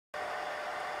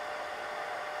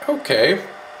Okay,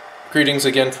 greetings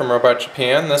again from Robot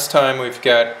Japan. This time we've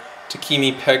got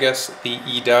Takimi Pegas, the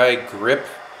Idai grip,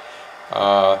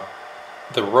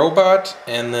 the robot,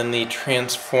 and then the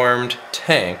transformed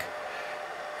tank.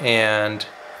 And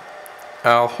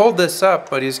I'll hold this up,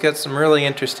 but he's got some really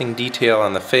interesting detail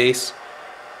on the face.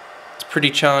 It's pretty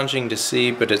challenging to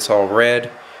see, but it's all red.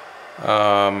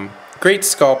 Great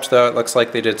sculpt though, it looks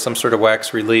like they did some sort of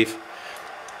wax relief.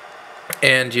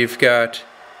 And you've got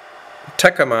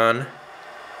Tekamon,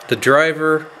 the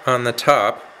driver, on the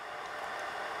top.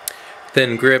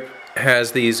 Then Grip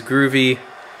has these groovy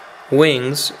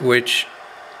wings which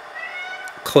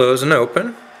close and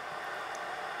open.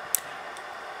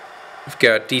 We've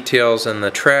got details in the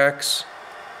tracks.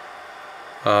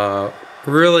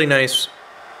 Really nice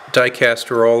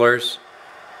die-cast rollers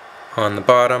on the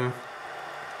bottom.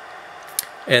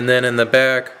 And then in the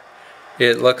back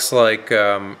it looks like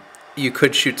you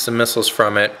could shoot some missiles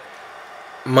from it.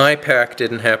 My pack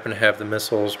didn't happen to have the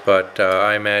missiles, but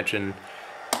I imagine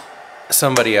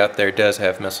somebody out there does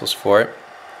have missiles for it.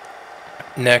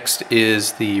 Next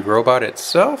is the robot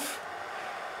itself,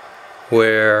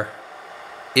 where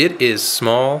it is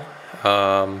small.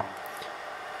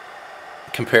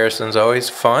 Comparison's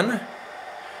always fun.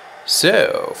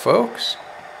 So, folks,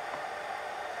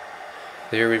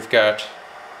 there we've got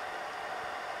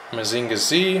Mazinga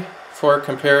Z for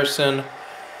comparison,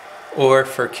 or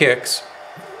for kicks.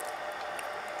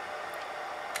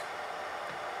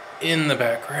 In the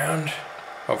background,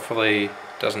 hopefully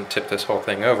doesn't tip this whole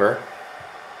thing over,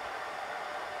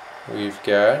 we've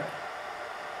got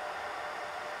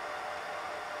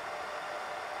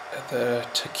the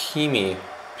Takimi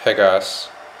Pegas.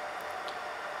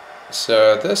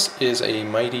 So this is a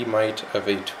mighty mite of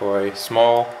a toy.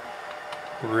 Small,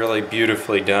 really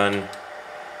beautifully done,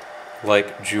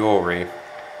 like jewelry.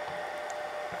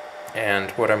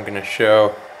 And what I'm going to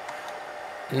show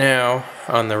now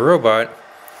on the robot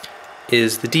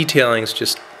is the detailing's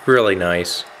just really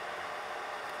nice.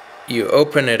 You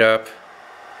open it up,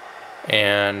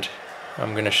 and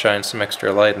I'm going to shine some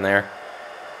extra light in there.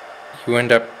 You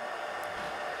end up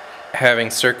having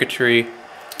circuitry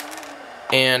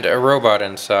and a robot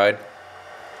inside.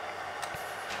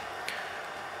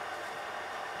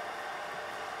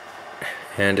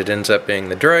 And it ends up being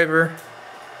the driver,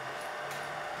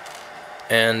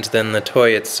 and then the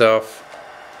toy itself,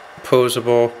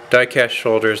 posable, die-cast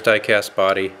shoulders, die-cast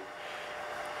body.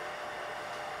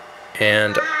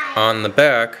 And on the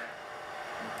back,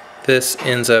 this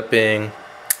ends up being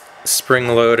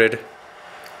spring-loaded,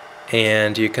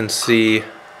 and you can see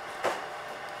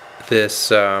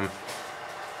this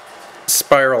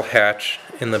spiral hatch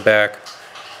in the back,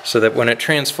 so that when it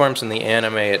transforms in the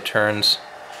anime, it turns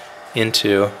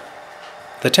into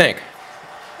the tank.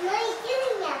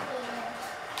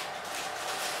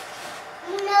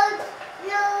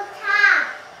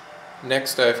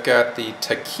 Next I've got the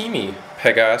Takimi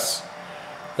Pegas.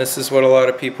 This is what a lot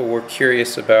of people were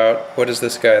curious about. What does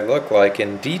this guy look like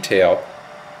in detail?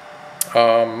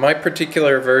 My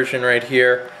particular version right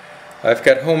here, I've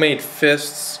got homemade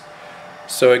fists,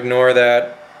 so ignore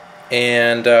that.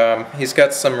 And he's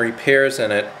got some repairs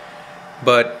in it,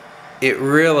 but it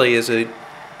really is a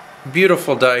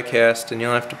beautiful die cast, and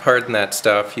you'll have to pardon that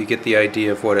stuff. You get the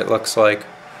idea of what it looks like.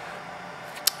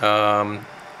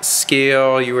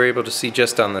 Scale, you were able to see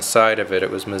just on the side of it.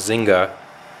 It was Mazinga.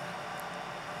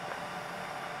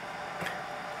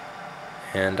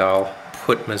 And I'll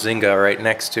put Mazinga right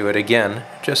next to it again,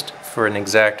 just for an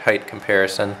exact height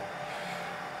comparison.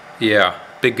 Yeah,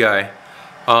 big guy.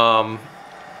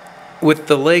 With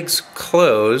the legs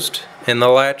closed, and the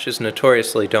latches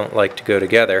notoriously don't like to go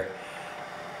together,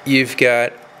 you've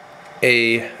got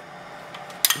a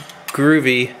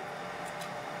groovy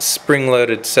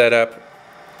spring-loaded setup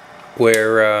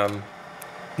where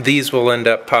these will end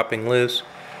up popping loose.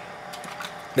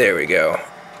 There we go.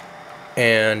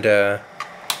 And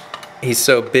he's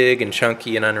so big and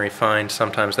chunky and unrefined,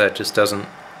 sometimes that just doesn't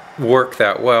work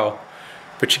that well.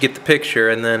 But you get the picture.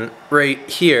 And then right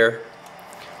here,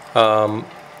 the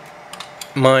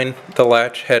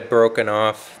latch had broken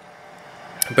off,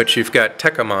 but you've got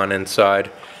Tekamon inside.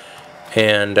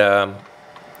 And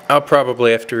I'll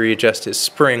probably have to readjust his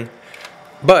spring,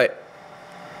 but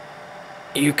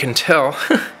you can tell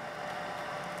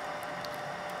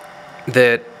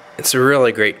that it's a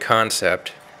really great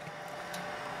concept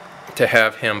to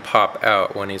have him pop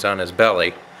out when he's on his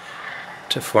belly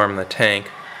to form the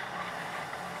tank.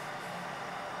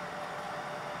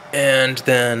 And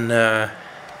then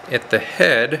at the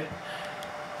head,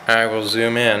 I will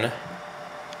zoom in.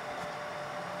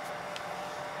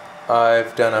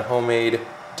 I've done a homemade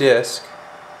disc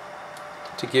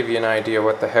to give you an idea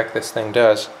what the heck this thing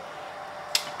does.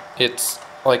 It's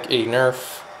like a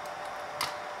Nerf,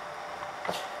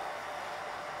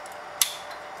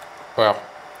 well,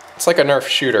 it's like a Nerf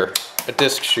shooter, a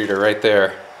disc shooter right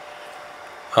there.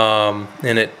 And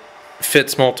it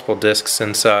fits multiple discs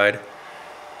inside.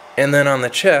 And then on the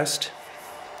chest,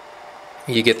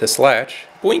 you get this latch,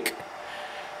 boink,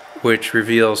 which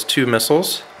reveals 2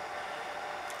 missiles.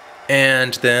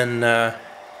 And then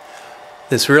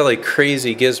this really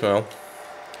crazy gizmo,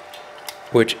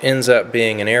 which ends up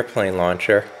being an airplane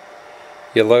launcher.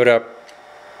 You load up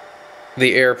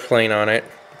the airplane on it,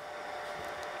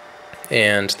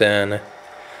 and then,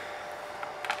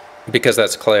 because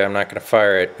that's clay, I'm not going to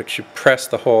fire it, but you press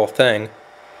the whole thing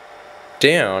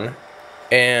down,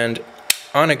 and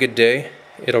on a good day,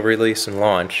 it'll release and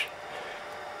launch.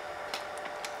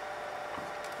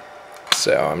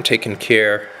 So I'm taking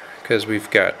care, because we've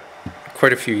got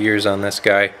quite a few years on this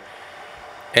guy.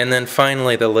 And then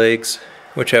finally the legs,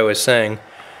 which I was saying,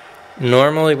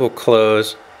 normally will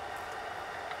close,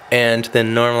 and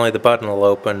then normally the button will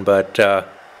open, but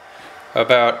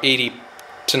about 80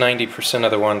 to 90%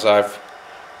 of the ones I've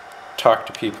talked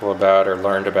to people about or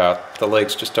learned about, the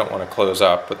legs just don't want to close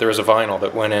up. But there is a vinyl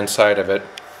that went inside of it.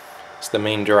 It's the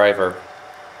main driver.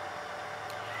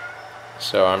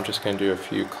 So I'm just going to do a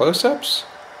few close-ups.